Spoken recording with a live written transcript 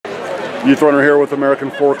Youth runner here with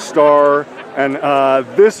American Fork Star, and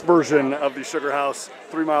this version of the Sugar House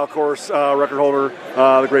 3-mile course record holder,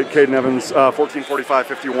 the great Kaden Evans,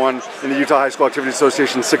 14:45:51 in the Utah High School Activity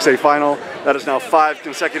Association 6A final. That is now 5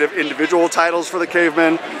 consecutive individual titles for the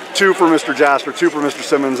Cavemen, 2 for Mr. Jaster, 2 for Mr.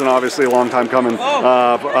 Simmons, and obviously a long time coming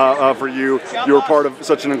for you. You were part of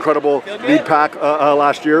such an incredible lead pack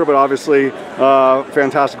last year, but obviously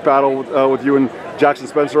fantastic battle with you and Jackson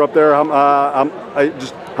Spencer up there.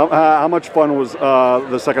 How much fun was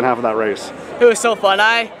the second half of that race? It was so fun.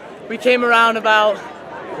 We came around about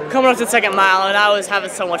coming up to the second mile, and I was having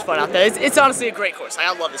so much fun out there. It's honestly a great course.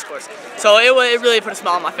 I love this course. So it really put a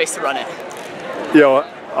smile on my face to run it. You know,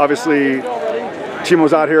 obviously, Timo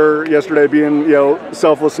was out here yesterday being,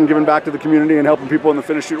 selfless and giving back to the community and helping people in the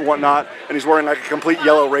finish chute and whatnot, and he's wearing like a complete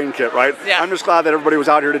yellow rain kit, right? Yeah. I'm just glad that everybody was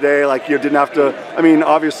out here today, like didn't have to, I mean,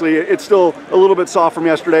 obviously it's still a little bit soft from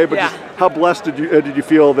yesterday, but just how blessed did you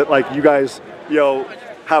feel that like you guys,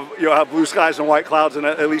 have blue skies and white clouds and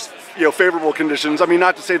at least, favorable conditions? I mean,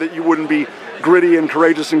 not to say that you wouldn't be gritty and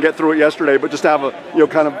courageous and get through it yesterday, but just to have a,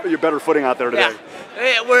 kind of better footing out there today.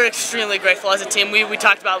 Yeah, we're extremely grateful as a team. We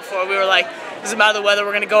talked about before, we were like, it doesn't matter the weather,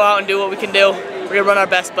 we're going to go out and do what we can do. We're going to run our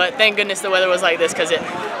best, but thank goodness the weather was like this because it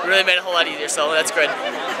really made it a whole lot easier, so that's good.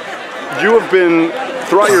 You have been,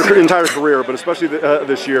 throughout your entire career, but especially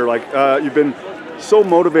this year, like you've been so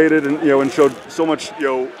motivated and, and showed so much,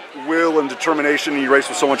 will and determination, and you race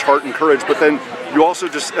with so much heart and courage, but then you also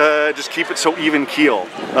just keep it so even keel.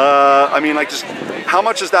 I mean, like, just how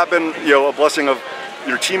much has that been, a blessing of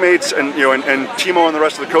your teammates and and Timo and the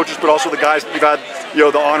rest of the coaches, but also the guys that you've had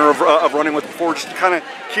the honor of running with before, just to kind of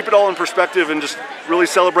keep it all in perspective and just really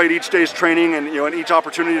celebrate each day's training and and each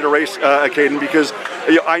opportunity to race Kaden, because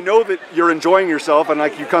I know that you're enjoying yourself and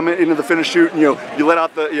like you come into the finish chute and you let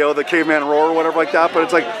out the the caveman roar or whatever like that, but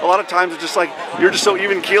it's like a lot of times it's just like you're just so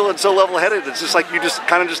even keel and so level headed. It's just like you just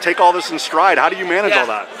kind of just take all this in stride. How do you manage all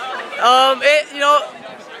that?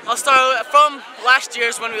 I'll start from last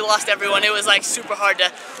year's when we lost everyone. It was like super hard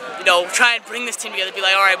to, try and bring this team together. Be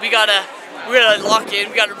like, all right, we gotta lock in.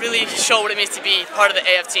 We gotta really show what it means to be part of the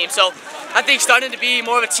AF team. So I think starting to be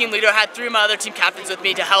more of a team leader. I had 3 of my other team captains with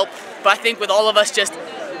me to help. But I think with all of us just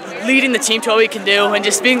leading the team to what we can do and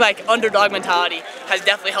just being like underdog mentality has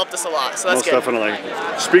definitely helped us a lot. So that's most good. Definitely.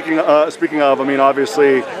 Speaking of, I mean,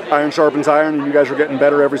 obviously iron sharpens iron, and you guys are getting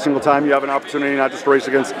better every single time you have an opportunity, not just to race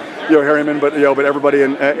against Herriman, but but everybody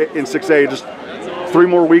in 6A. Just 3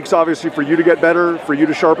 more weeks, obviously, for you to get better, for you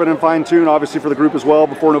to sharpen and fine tune, obviously for the group as well,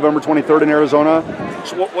 before November 23rd in Arizona.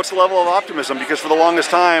 So what's the level of optimism? Because for the longest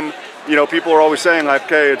time, people are always saying like,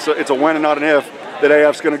 okay, it's a when and not an if. That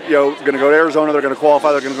AF's going to go to Arizona, they're going to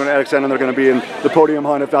qualify, they're going to go to XN, and they're going to be in the podium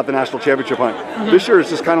hunt, if not the national championship hunt. This year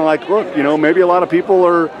it's just kind of like, look, maybe a lot of people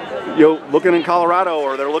are, looking in Colorado,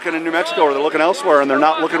 or they're looking in New Mexico, or they're looking elsewhere, and they're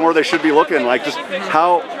not looking where they should be looking. Like, just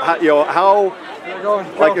how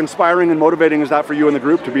like inspiring and motivating is that for you and the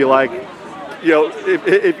group to be like,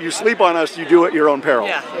 if you sleep on us, you do it at your own peril.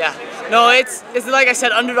 Yeah. No, it's like I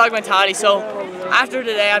said, underdog mentality. So after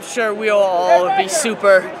today, I'm sure we'll all be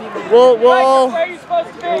super.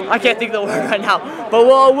 I can't think of the word right now, but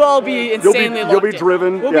we'll be insanely locked in. You'll be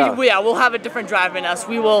driven. We'll have a different drive in us.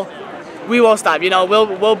 We won't stop.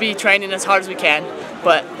 We'll be training as hard as we can,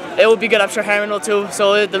 but it will be good. I'm sure Herriman will too.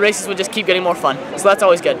 So the races will just keep getting more fun. So that's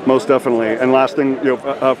always good. Most definitely. And last thing,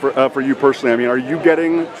 for you personally, I mean, are you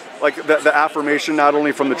getting like the affirmation not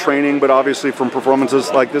only from the training, but obviously from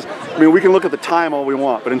performances like this? I mean, we can look at the time all we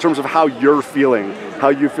want, but in terms of how you're feeling, how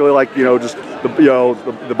you feel like just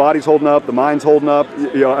the body's holding up, the mind's holding up.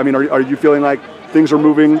 I mean, are you feeling like things are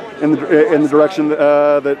moving in the direction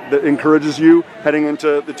that encourages you heading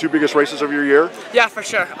into the 2 biggest races of your year? Yeah, for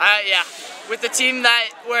sure. With the team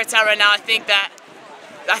where it's at right now, I think that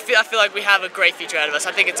I feel like we have a great future ahead of us.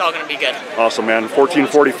 I think it's all going to be good. Awesome, man.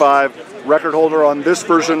 14:45, record holder on this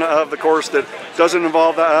version of the course that doesn't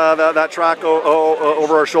involve that track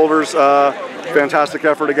over our shoulders. Fantastic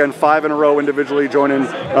effort again. 5 in a row individually, joining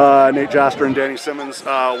Nate Jaster and Daniel Simmons.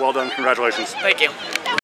 Well done. Congratulations. Thank you.